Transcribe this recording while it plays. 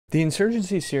The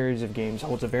Insurgency series of games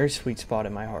holds a very sweet spot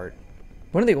in my heart.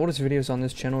 One of the oldest videos on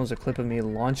this channel is a clip of me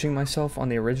launching myself on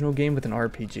the original game with an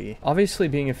RPG. Obviously,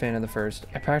 being a fan of the first,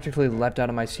 I practically leapt out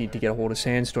of my seat to get a hold of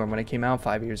Sandstorm when it came out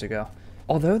 5 years ago.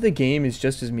 Although the game is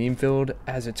just as meme-filled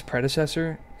as its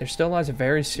predecessor, there still lies a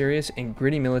very serious and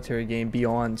gritty military game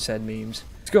beyond said memes.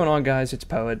 What's going on, guys? It's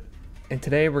Poet, and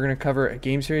today we're going to cover a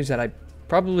game series that I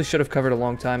probably should have covered a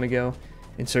long time ago,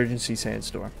 Insurgency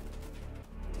Sandstorm.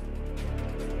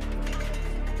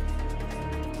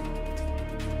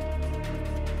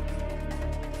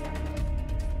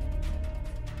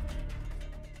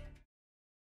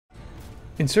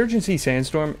 Insurgency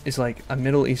Sandstorm is like a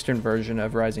Middle Eastern version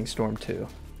of Rising Storm 2.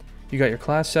 You got your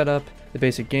class setup, the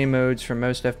basic game modes from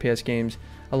most FPS games,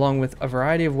 along with a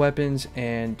variety of weapons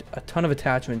and a ton of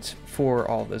attachments for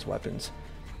all of those weapons.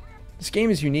 This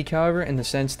game is unique, however, in the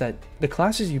sense that the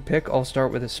classes you pick all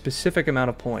start with a specific amount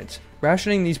of points.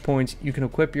 Rationing these points, you can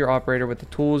equip your operator with the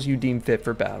tools you deem fit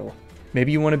for battle.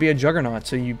 Maybe you want to be a juggernaut,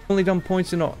 so you only dump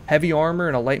points in a heavy armor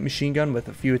and a light machine gun with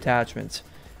a few attachments.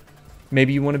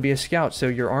 Maybe you want to be a scout, so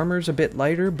your armor's a bit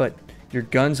lighter, but your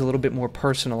gun's a little bit more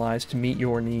personalized to meet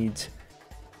your needs.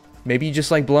 Maybe you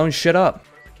just like blowing shit up.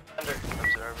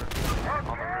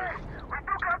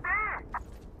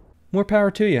 More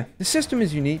power to you. The system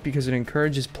is unique because it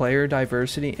encourages player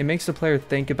diversity and makes the player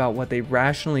think about what they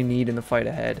rationally need in the fight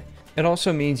ahead. It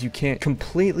also means you can't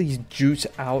completely juice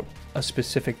out a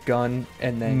specific gun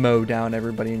and then mow down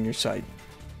everybody in your sight.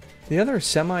 The other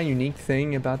semi-unique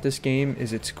thing about this game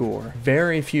is its gore.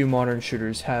 Very few modern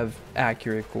shooters have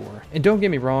accurate gore. And don't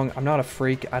get me wrong, I'm not a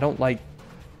freak. I don't like,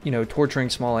 torturing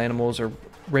small animals or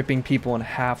ripping people in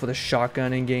half with a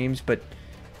shotgun in games, but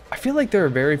I feel like there are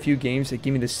very few games that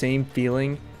give me the same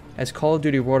feeling as Call of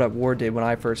Duty World at War did when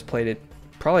I first played it,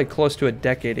 probably close to a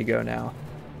decade ago now.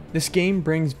 This game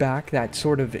brings back that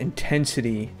sort of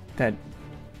intensity that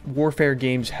warfare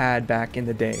games had back in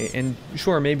the day. And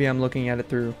sure, maybe I'm looking at it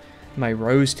through my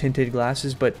rose-tinted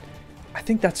glasses, but I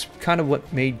think that's kind of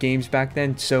what made games back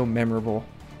then so memorable.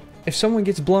 If someone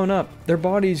gets blown up, their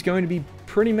body is going to be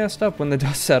pretty messed up when the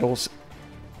dust settles.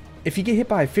 If you get hit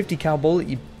by a 50 cal bullet,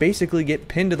 you basically get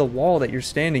pinned to the wall that you're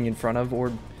standing in front of,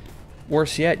 or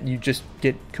worse yet, you just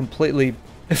get completely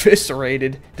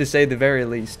eviscerated, to say the very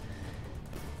least.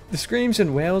 The screams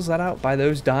and wails let out by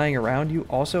those dying around you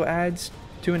also adds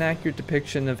to an accurate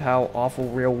depiction of how awful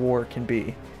real war can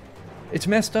be. It's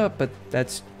messed up, but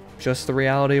that's just the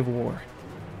reality of war.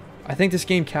 I think this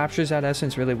game captures that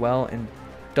essence really well and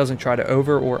doesn't try to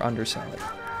over or undersell it.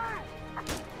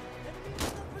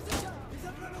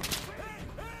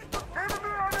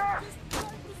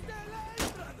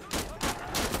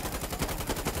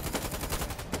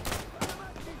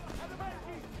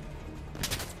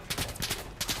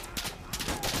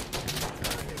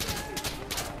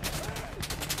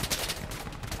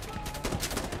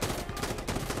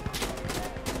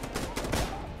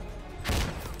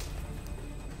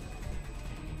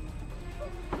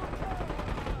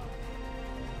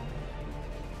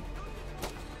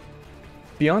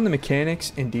 Beyond the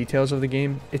mechanics and details of the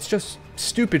game, it's just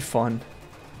stupid fun.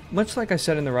 Much like I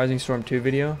said in the Rising Storm 2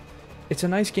 video, it's a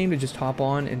nice game to just hop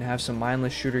on and have some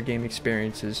mindless shooter game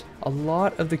experiences. A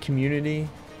lot of the community,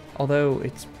 although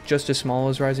it's just as small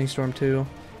as Rising Storm 2,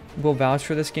 will vouch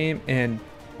for this game, and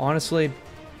honestly,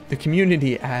 the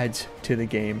community adds to the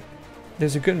game.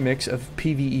 There's a good mix of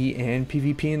PvE and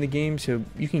PvP in the game, so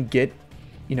you can get,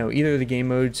 either of the game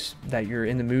modes that you're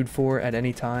in the mood for at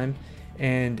any time,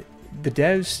 and the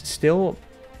devs still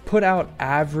put out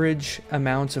average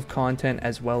amounts of content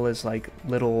as well as like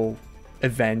little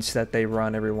events that they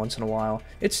run every once in a while.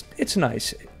 It's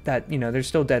nice that, they're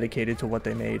still dedicated to what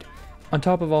they made. On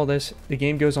top of all this, the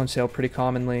game goes on sale pretty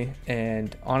commonly,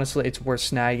 and honestly, it's worth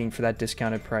snagging for that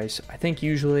discounted price. I think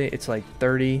usually it's like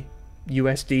 30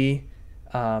 USD,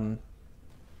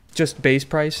 just base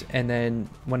price, and then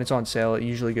when it's on sale, it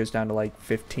usually goes down to like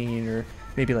 15 or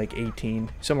maybe like 18,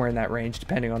 somewhere in that range,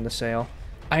 depending on the sale.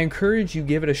 I encourage you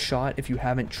give it a shot if you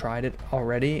haven't tried it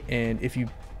already, and if you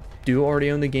do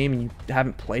already own the game and you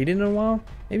haven't played it in a while,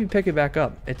 maybe pick it back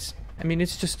up. It's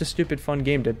just a stupid fun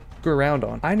game to screw around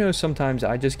on. I know sometimes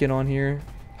I just get on here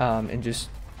and just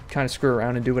kind of screw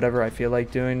around and do whatever I feel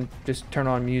like doing, just turn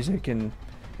on music, and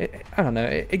I don't know,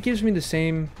 it gives me the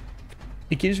same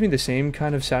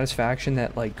kind of satisfaction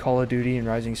that like Call of Duty and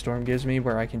Rising Storm gives me,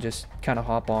 where I can just kind of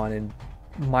hop on and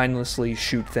mindlessly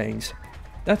shoot things.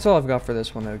 That's all I've got for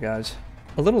this one though, guys.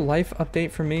 A little life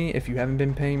update from me, if you haven't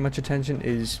been paying much attention,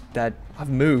 is that I've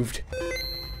moved.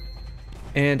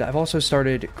 And I've also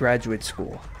started graduate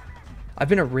school. I've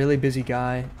been a really busy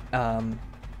guy.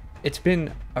 It's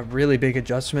been a really big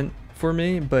adjustment for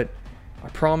me, but I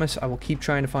promise I will keep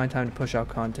trying to find time to push out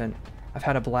content. I've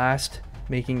had a blast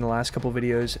making the last couple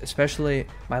videos, especially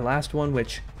my last one,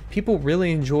 which people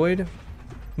really enjoyed,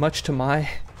 much to my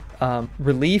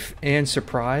relief and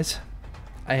surprise,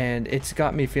 and it's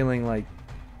got me feeling like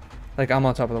I'm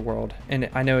on top of the world, and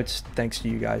I know it's thanks to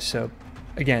you guys. So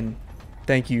again,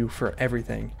 thank you for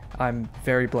everything. I'm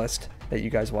very blessed that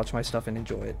you guys watch my stuff and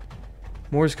enjoy it.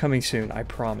 More is coming soon, I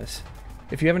promise.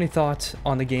 If you have any thoughts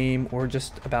on the game or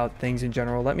just about things in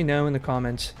general, let me know in the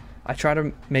comments. I try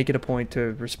to make it a point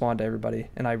to respond to everybody,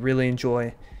 and I really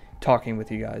enjoy talking with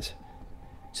you guys.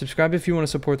 Subscribe if you want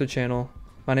to support the channel.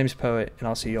 My name is Poet, and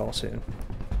I'll see you all soon.